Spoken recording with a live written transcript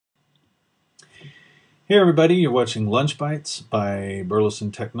Hey everybody, you're watching Lunch Bytes by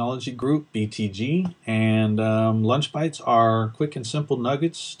Burleson Technology Group, BTG, and Lunch Bytes are quick and simple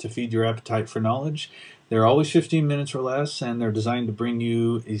nuggets to feed your appetite for knowledge. They're always 15 minutes or less, and they're designed to bring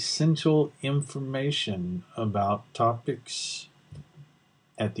you essential information about topics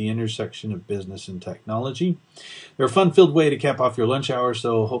at the intersection of business and technology. They're a fun-filled way to cap off your lunch hour,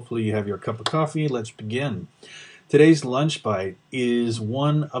 so hopefully you have your cup of coffee. Let's begin. Today's Lunch Byte is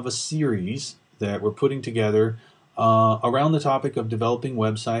one of a series that we're putting together around the topic of developing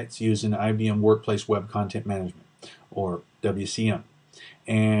websites using IBM Workplace Web Content Management, or WCM.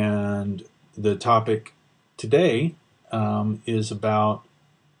 And the topic today is about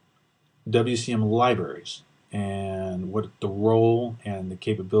WCM libraries and what the role and the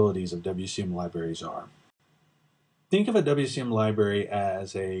capabilities of WCM libraries are. Think of a WCM library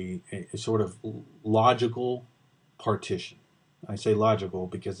as a sort of logical partition. I say logical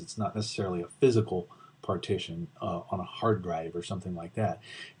because it's not necessarily a physical partition on a hard drive or something like that.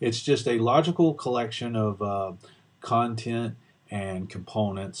 It's just a logical collection of content and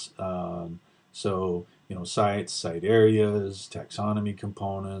components. So, you know, sites, site areas, taxonomy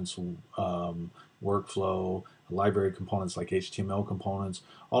components, workflow, library components like HTML components,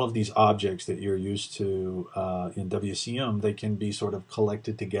 all of these objects that you're used to in WCM, they can be sort of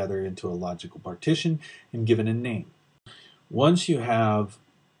collected together into a logical partition and given a name. Once you have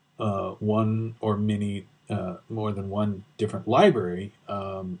one or many, more than one different library,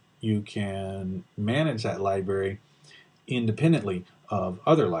 you can manage that library independently of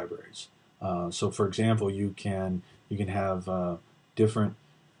other libraries. So, for example, you can have different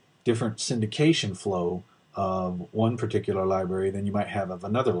syndication flow of one particular library than you might have of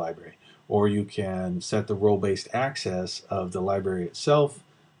another library, or you can set the role-based access of the library itself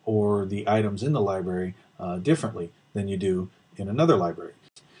or the items in the library differently than you do in another library.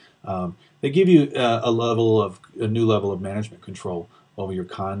 They give you a new level of management control over your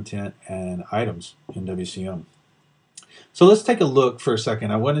content and items in WCM. So let's take a look for a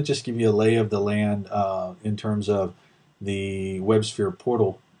second. I want to just give you a lay of the land in terms of the WebSphere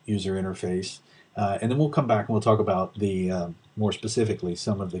portal user interface, and then we'll come back and we'll talk about the more specifically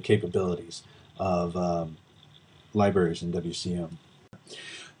some of the capabilities of libraries in WCM.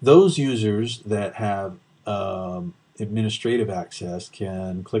 Those users that have administrative access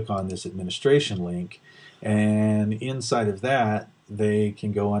can click on this administration link, and inside of that they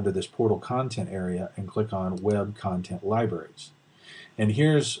can go under this portal content area and click on web content libraries. And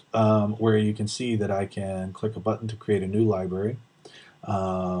here's where you can see that I can click a button to create a new library,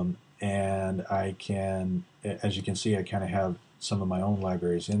 and I can, as you can see, I kind of have some of my own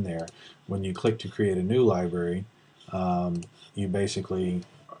libraries in there. When you click to create a new library, you basically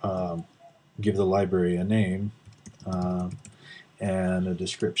give the library a name and a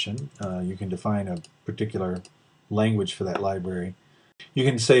description. You can define a particular language for that library. You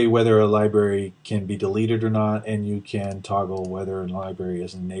can say whether a library can be deleted or not, and you can toggle whether a library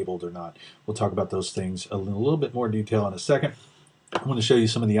is enabled or not. We'll talk about those things in a little bit more detail in a second. I want to show you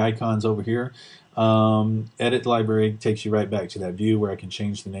some of the icons over here. Edit library takes you right back to that view where I can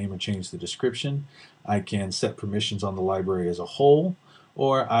change the name or change the description. I can set permissions on the library as a whole,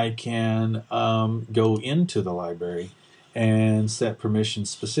 or I can go into the library and set permissions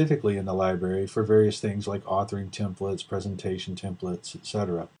specifically in the library for various things like authoring templates, presentation templates,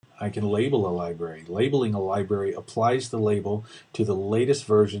 etc. I can label a library. Labeling a library applies the label to the latest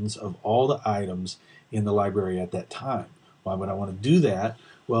versions of all the items in the library at that time. Why would I want to do that?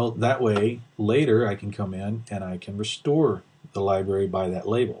 Well, that way later I can come in and I can restore the library by that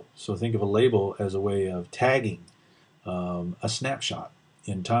label. So think of a label as a way of tagging a snapshot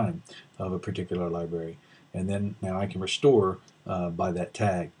in time of a particular library, and then now I can restore by that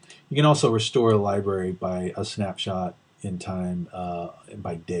tag. You can also restore a library by a snapshot in time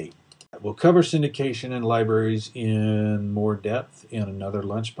by date. We'll cover syndication and libraries in more depth in another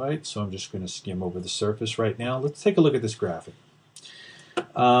Lunch Byte, so I'm just going to skim over the surface right now. Let's take a look at this graphic.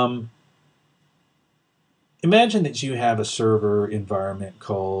 Imagine that you have a server environment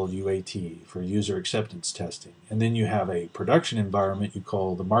called UAT for user acceptance testing, and then you have a production environment you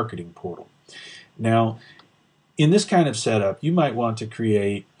call the marketing portal. Now, in this kind of setup, you might want to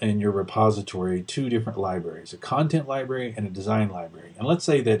create in your repository two different libraries, a content library and a design library. And let's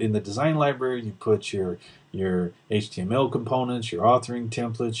say that in the design library you put your HTML components, your authoring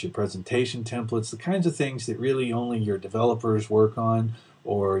templates, your presentation templates, the kinds of things that really only your developers work on,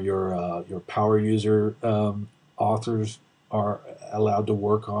 or your power user authors are allowed to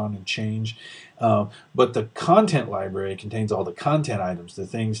work on and change. But the content library contains all the content items, the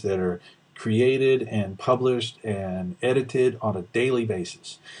things that are created and published and edited on a daily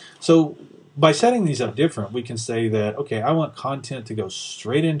basis. So by setting these up different, we can say that, okay, I want content to go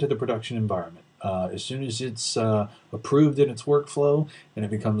straight into the production environment. As soon as it's approved in its workflow and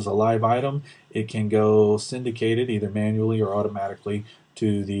it becomes a live item, it can go syndicated either manually or automatically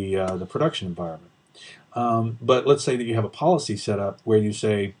to the production environment. But let's say that you have a policy set up where you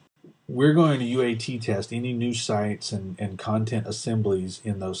say, we're going to UAT test any new sites and content assemblies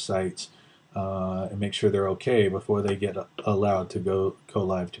in those sites and make sure they're okay before they get allowed to go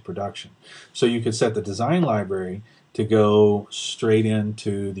live to production. So you could set the design library to go straight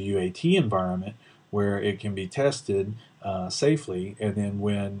into the UAT environment where it can be tested safely, and then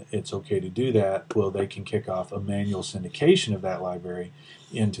when it's okay to do that, well, they can kick off a manual syndication of that library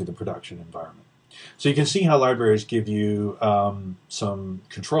into the production environment. So you can see how libraries give you some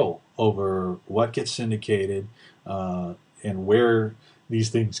control over what gets syndicated and where these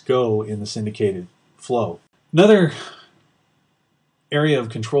things go in the syndicated flow. Another area of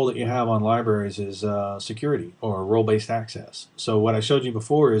control that you have on libraries is security or role-based access. So what I showed you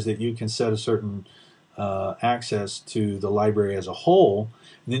before is that you can set a certain access to the library as a whole,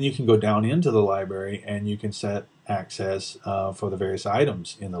 and then you can go down into the library and you can set access for the various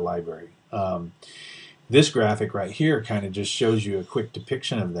items in the library. This graphic right here kind of just shows you a quick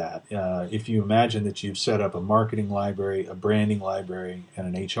depiction of that. If you imagine that you've set up a marketing library, a branding library,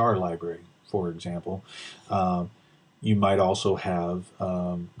 and an HR library, for example, you might also have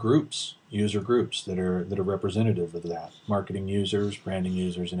groups, user groups that are representative of that. Marketing users, branding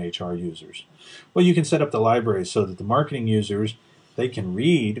users, and HR users. Well, you can set up the library so that the marketing users, they can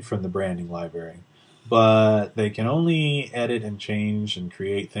read from the branding library, but they can only edit and change and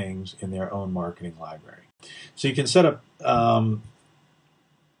create things in their own marketing library. So you can set up,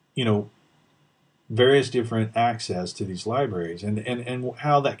 various different access to these libraries. And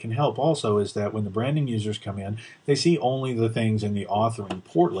how that can help also is that when the branding users come in, they see only the things in the authoring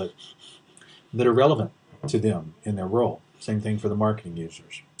portlet that are relevant to them in their role. Same thing for the marketing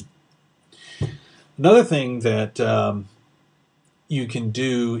users. Another thing that you can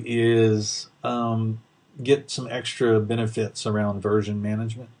do is get some extra benefits around version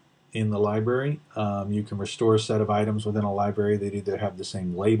management in the library. You can restore a set of items within a library that either have the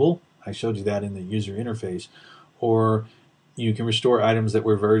same label, I showed you that in the user interface, or you can restore items that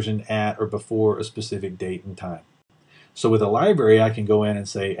were versioned at or before a specific date and time. So with a library, I can go in and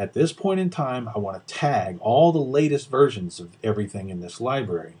say, at this point in time, I want to tag all the latest versions of everything in this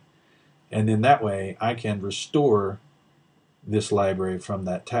library. And then that way, I can restore this library from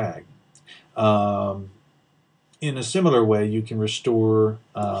that tag. In a similar way, you can restore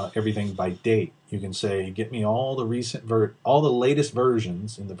everything by date. You can say, get me all the all the latest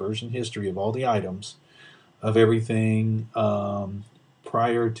versions in the version history of all the items of everything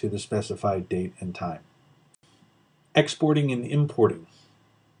prior to the specified date and time. Exporting and importing.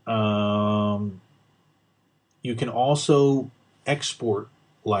 You can also export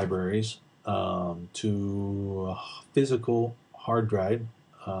libraries to a physical hard drive,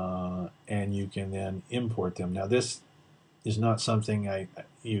 and you can then import them. Now, this is not something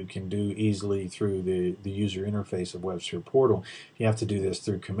you can do easily through the user interface of WebSphere Portal. You have to do this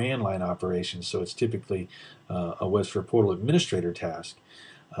through command line operations, so it's typically a WebSphere Portal administrator task.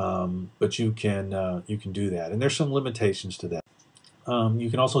 But you can do that, and there's some limitations to that. You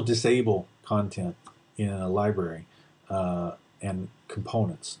can also disable content in a library and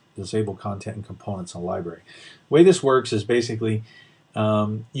components. Disable content and components in a library. The way this works is basically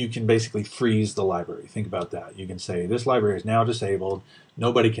you can basically freeze the library. Think about that. You can say this library is now disabled.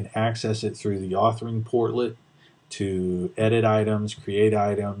 Nobody can access it through the authoring portlet to edit items, create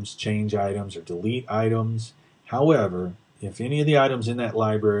items, change items, or delete items. However, if any of the items in that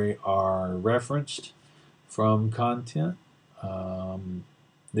library are referenced from content,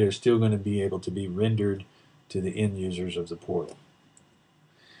 they're still going to be able to be rendered to the end users of the portal.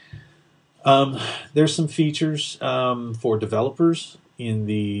 There's some features for developers in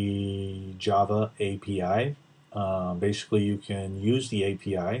the Java API. Basically, you can use the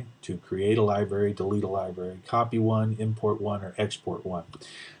API to create a library, delete a library, copy one, import one, or export one.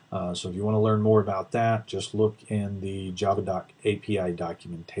 So if you want to learn more about that, just look in the JavaDoc API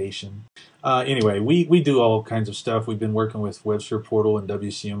documentation. Anyway, we do all kinds of stuff. We've been working with WebSphere Portal and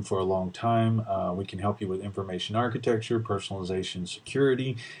WCM for a long time. We can help you with information architecture, personalization,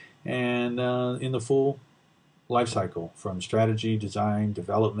 security, and in the full life cycle from strategy, design,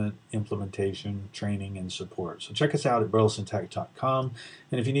 development, implementation, training, and support. So check us out at burlesyntax.com,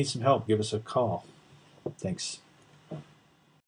 and if you need some help, give us a call. Thanks.